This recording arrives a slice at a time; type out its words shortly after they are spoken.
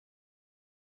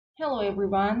Hello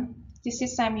everyone, this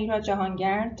is Samira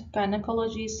Jahangard,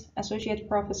 gynecologist, associate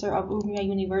professor of Urmia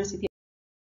University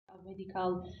of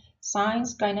Medical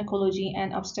Science, Gynecology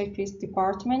and Obstetrics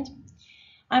Department.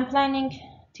 I'm planning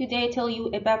today tell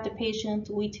you about the patient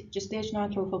with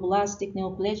gestational trophoblastic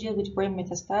neoplasia with brain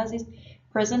metastasis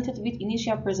presented with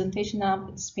initial presentation of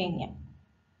dyspnea.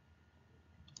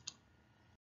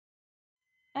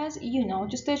 As you know,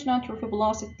 gestational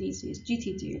trophoblastic disease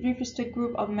 (GTD) refers to a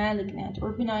group of malignant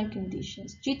or benign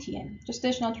conditions. GTN,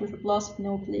 gestational trophoblastic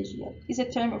neoplasia, is a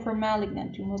term for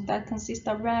malignant tumors that consist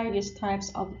of various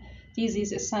types of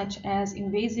diseases such as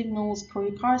invasive nodule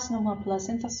choriocarcinoma,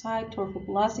 placenta-site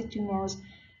trophoblastic tumors,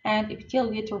 and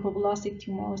epithelial trophoblastic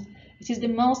tumors. It is the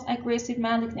most aggressive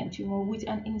malignant tumor with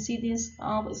an incidence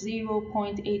of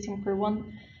 0.18 per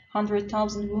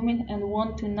 100,000 women and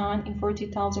 1 to 9 in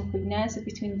 40,000 pregnancies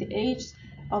between the ages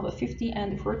of 50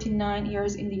 and 49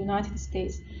 years in the United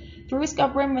States. The risk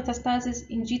of brain metastasis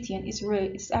in GTN is rare.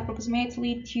 It's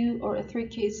approximately 2 or 3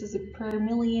 cases per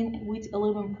million with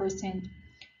 11%.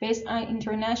 Based on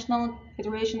International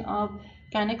Federation of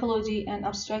Gynecology and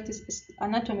Obstetrics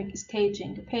anatomic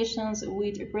staging, patients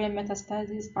with brain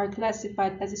metastasis are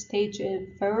classified as stage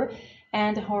 4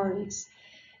 and high risk.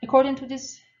 According to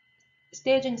this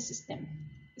staging system,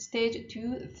 stage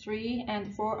 2, 3,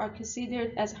 and 4 are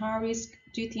considered as high-risk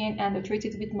GTN and are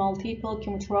treated with multiple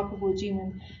chemotherapy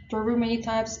regimen. There were many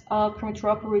types of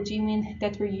chemotherapy regimen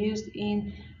that were used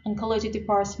in oncology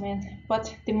department,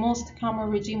 but the most common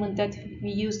regimen that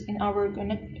we used in our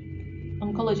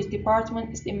oncology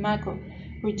department is the macro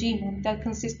regimen that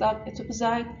consists of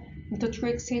etoposide,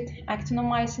 methotrexate,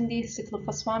 actinomycin D,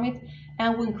 cyclophosphamide,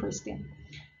 and vincristine.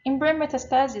 In brain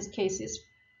metastasis cases,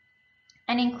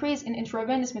 an increase in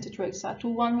intravenous methotrexate to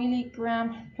 1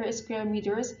 mg per square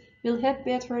meters will help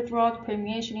better drug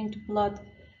permeation into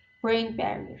blood-brain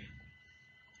barrier.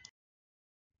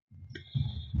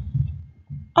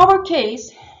 Our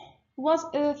case was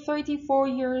a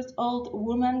 34-year-old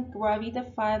woman, gravida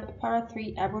 5, para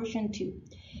 3, abortion 2,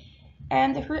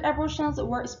 and her abortions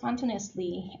were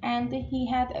spontaneously, and he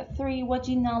had 3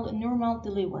 vaginal normal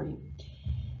delivery.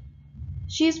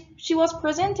 She was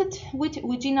presented with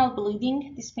vaginal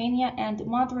bleeding, dyspnea, and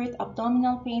moderate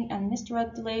abdominal pain and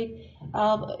menstrual delay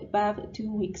of about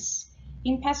 2 weeks.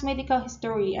 In past medical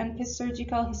history and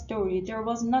post-surgical history, there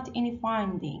was not any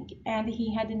finding, and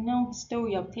he had no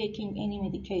history of taking any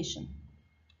medication.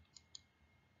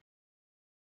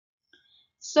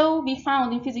 So we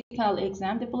found in physical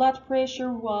exam the blood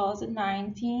pressure was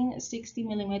 1960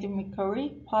 mm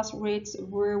mercury, pulse rates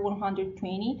were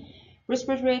 120.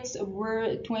 Respiratory rates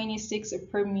were 26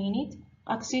 per minute,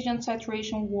 oxygen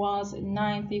saturation was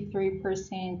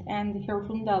 93%, and her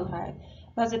fundal height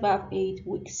was about 8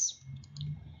 weeks.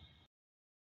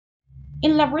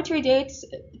 In laboratory dates,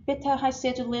 beta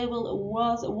histology level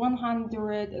was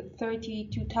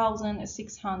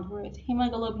 132,600.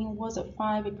 Hemoglobin was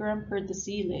 5 grams per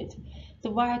deciliter.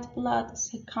 The white blood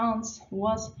counts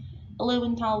was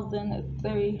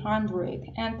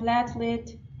 11,300, and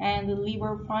platelet and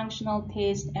liver functional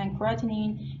test and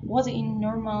creatinine was in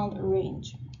normal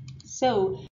range.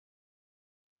 So,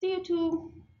 due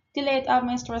to delayed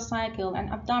menstrual cycle and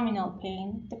abdominal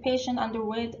pain, the patient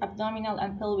underwent abdominal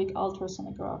and pelvic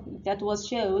ultrasonography that was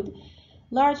showed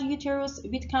large uterus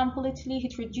with completely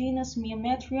heterogeneous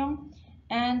myometrium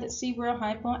and severe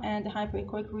hypo and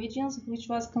hypoechoic regions, which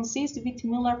was consistent with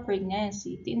Muller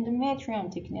pregnancy. The endometrium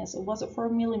thickness was 4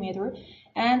 mm,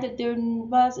 and there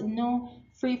was no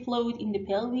free fluid in the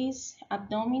pelvis,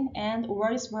 abdomen, and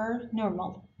ovaries were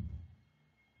normal.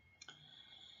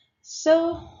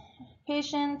 So,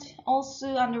 patient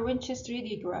also underwent chest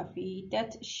radiography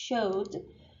that showed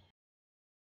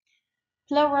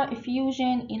pleural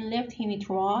effusion in left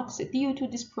hemithorax. Due to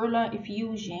this pleural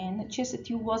effusion, chest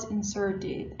tube was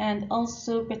inserted, and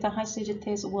also beta histology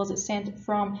test was sent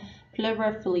from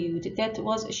pleural fluid that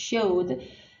was showed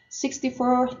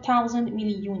 64,000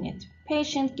 milliunits.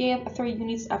 Patient gave 3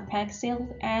 units of Paxil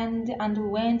and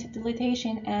underwent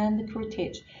dilatation and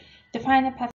curettage. The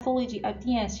final pathology of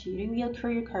DNC revealed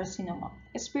choriocarcinoma.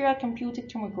 A spiral computed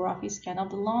tomography scan of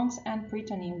the lungs and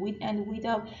peritoneum with and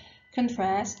without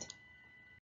contrast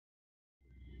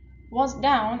was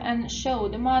done and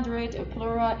showed moderate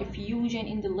pleural effusion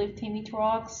in the left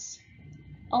hemithorax,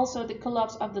 also the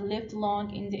collapse of the left lung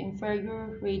in the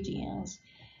inferior regions.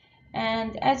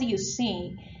 And as you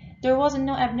see, there was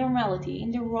no abnormality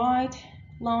in the right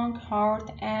lung, heart,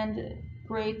 and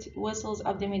great vessels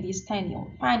of the mediastinum.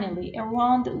 Finally, a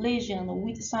round lesion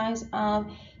with size of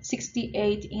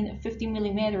 68 in 50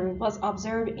 mm was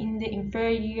observed in the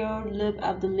inferior lobe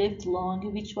of the left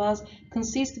lung, which was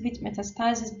consistent with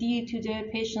metastasis due to the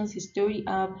patient's history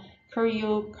of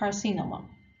choriocarcinoma.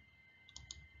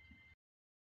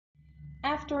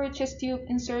 After a chest tube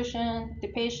insertion, the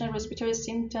patient's respiratory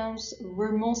symptoms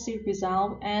were mostly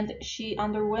resolved, and she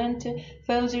underwent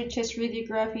further chest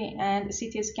radiography and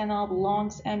CT scan of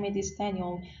lungs and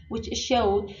mediastinum, which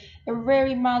showed a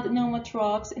very mild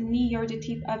pneumothorax near the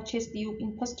tip of chest tube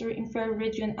in posterior inferior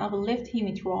region of left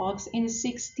hemithorax in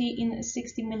 60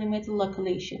 mm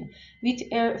localization with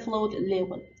air fluid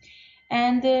level.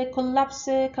 And the collapse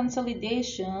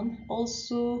consolidation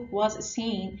also was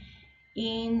seen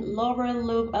in lower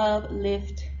lobe of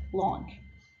left lung.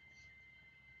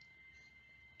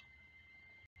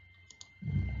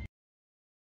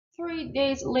 Three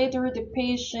days later, the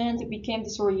patient became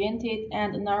disoriented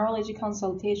and a neurology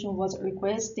consultation was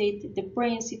requested. The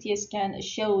brain CT scan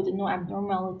showed no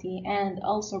abnormality, and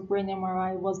also brain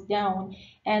MRI was done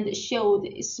and showed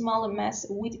a small mass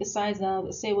with a size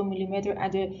of 7 mm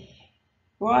at the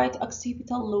right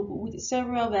occipital lobe with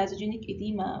several vasogenic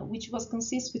edema, which was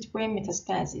consistent with brain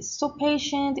metastasis. So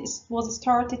patient was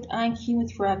started on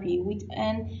chemotherapy with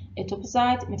an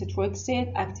etoposide,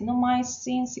 methotrexate,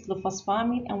 actinomycin,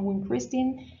 cyclophosphamide, and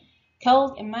vincristine,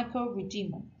 called a macro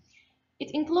regimen. It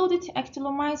included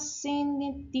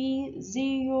actinomycin D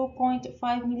 0.5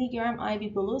 mg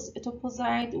IV bolus,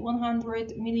 etoposide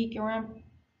 100 mg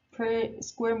per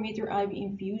square meter IV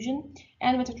infusion,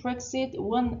 and methotrexate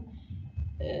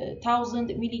 1,000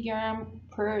 mg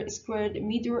per square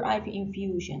meter IV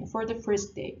infusion for the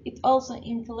first day. It also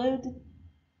included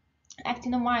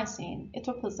actinomycin,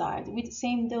 etoposide with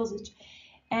same dosage,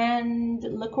 and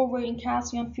leucovorin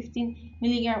calcium 15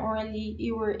 mg orally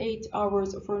every 8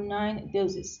 hours for 9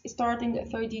 doses, starting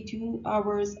 32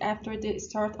 hours after the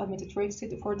start of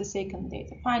methotrexate for the second day.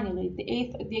 Finally, the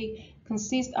 8th day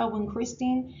consists of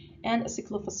vincristine and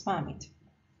cyclophosphamide.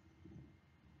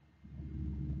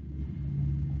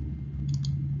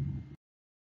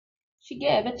 She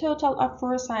gave a total of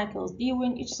 4 cycles.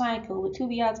 During each cycle, 2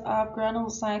 vials of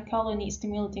granulocyte colony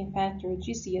stimulating factor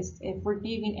 (GCSF) were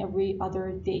given every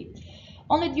other day.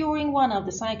 Only during one of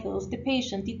the cycles, the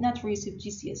patient did not receive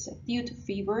GCSF due to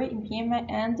fever, impairment,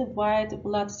 and white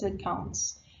blood cell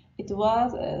counts. It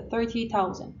was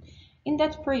 30,000. In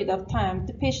that period of time,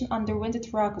 the patient underwent a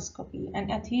thoracoscopy. An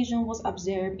adhesion was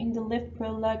observed in the left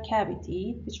pleural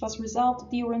cavity, which was resolved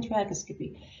during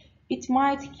thoracoscopy. It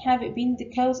might have been the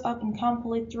cause of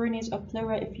incomplete drainage of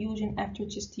pleural effusion after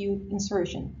chest tube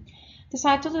insertion. The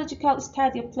cytological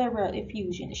study of pleural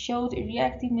effusion showed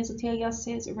reactive mesothelial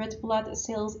cells, red blood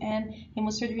cells, and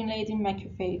hemosiderin-laden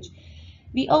macrophage.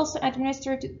 We also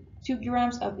administered 2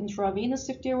 grams of intravenous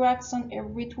ceftriaxone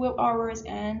every 12 hours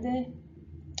and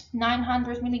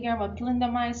 900 mg of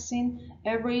clindamycin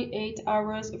every 8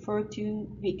 hours for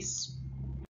 2 weeks.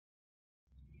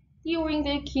 During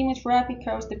the chemotherapy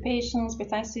course, the patient's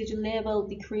beta-hCG level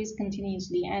decreased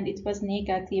continuously, and it was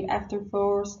negative after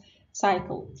 4th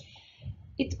cycle.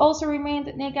 It also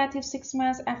remained negative 6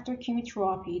 months after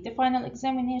chemotherapy. The final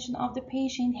examination of the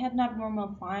patient had no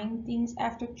abnormal findings.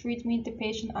 After treatment, the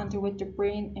patient underwent the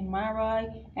brain MRI,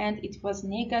 and it was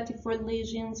negative for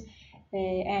lesions,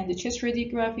 and the chest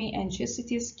radiography and chest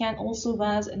CT scan also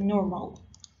was normal.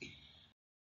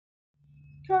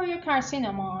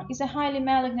 Choriocarcinoma is a highly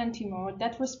malignant tumor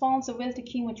that responds well to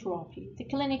chemotherapy. The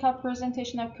clinical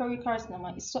presentation of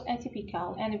choriocarcinoma is so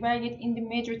atypical and varied in the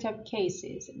majority of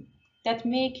cases that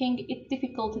making it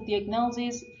difficult to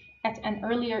diagnose at an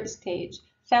earlier stage.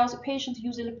 Thus, patients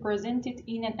usually presented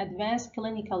in an advanced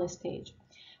clinical stage.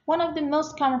 One of the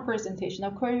most common presentations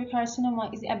of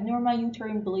choriocarcinoma is abnormal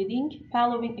uterine bleeding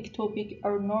following ectopic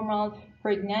or normal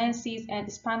pregnancies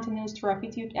and spontaneous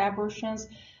therapeutic abortions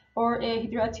or a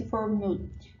hydatiform null.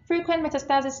 Frequent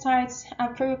metastasis sites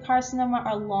of choriocarcinoma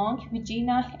are lung,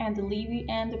 vagina, and the liver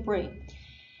and the brain.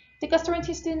 The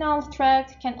gastrointestinal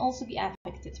tract can also be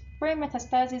affected. Brain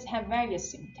metastases have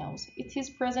various symptoms. It is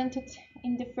presented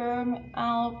in the form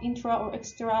of intra or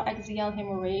extra-axial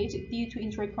hemorrhage due to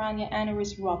intracranial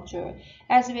aneurysm rupture,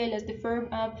 as well as the form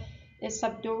of a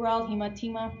subdural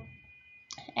hematoma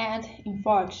and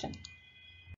infarction.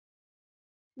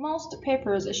 Most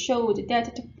papers showed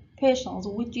that the patients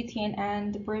with GTN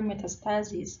and brain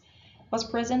metastasis was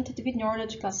presented with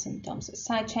neurological symptoms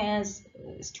such as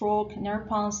stroke, nerve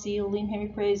palsy, limb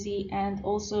hemiparesis, and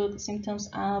also symptoms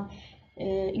of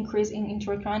increase in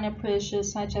intracranial pressure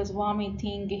such as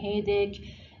vomiting, headache,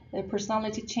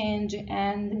 personality change,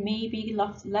 and maybe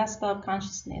loss of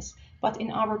consciousness. But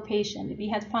in our patient, we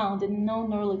had found no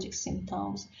neurologic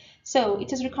symptoms. So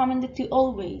it is recommended to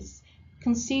always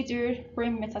consider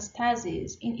brain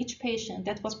metastasis in each patient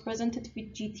that was presented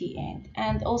with GTN.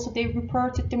 And also they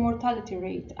reported the mortality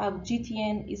rate of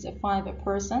GTN is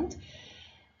 5%.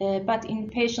 But in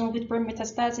patients with brain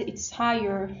metastasis, it's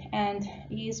higher and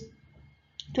is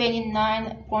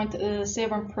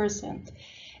 29.7%.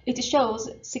 It shows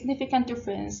significant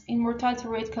difference in mortality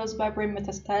rate caused by brain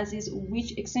metastasis,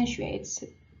 which accentuates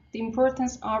the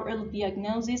importance of early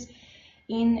diagnosis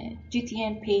in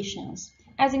GTN patients.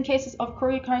 As in cases of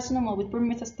choriocarcinoma with brain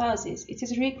metastasis, it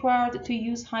is required to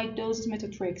use high-dose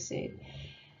methotrexate.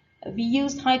 We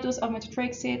used high dose of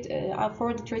methotrexate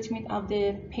for the treatment of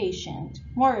the patient.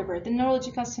 Moreover, the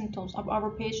neurological symptoms of our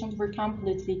patient were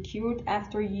completely cured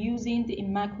after using the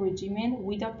IMAC regimen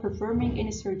without performing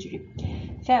any surgery.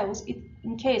 Thus,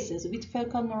 in cases with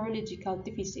focal neurological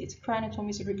deficits, craniotomy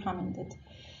is recommended.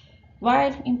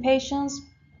 While in patients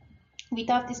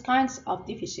without these kinds of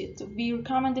deficits, we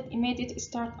recommended immediate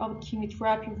start of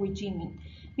chemotherapy regimen.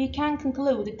 We can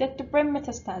conclude that the brain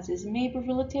metastasis may be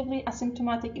relatively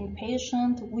asymptomatic in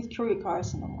patients with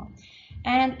choriocarcinoma,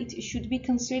 and it should be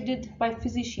considered by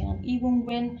physicians even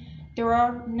when there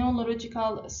are no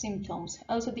neurological symptoms.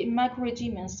 Also, the IMAC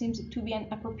regimen seems to be an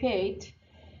appropriate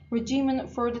regimen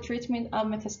for the treatment of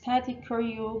metastatic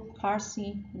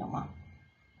choriocarcinoma.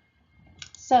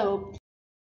 So,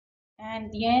 at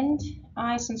the end,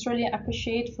 I sincerely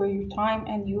appreciate for your time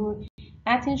and your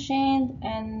attention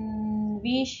and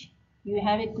wish you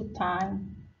have a good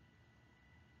time.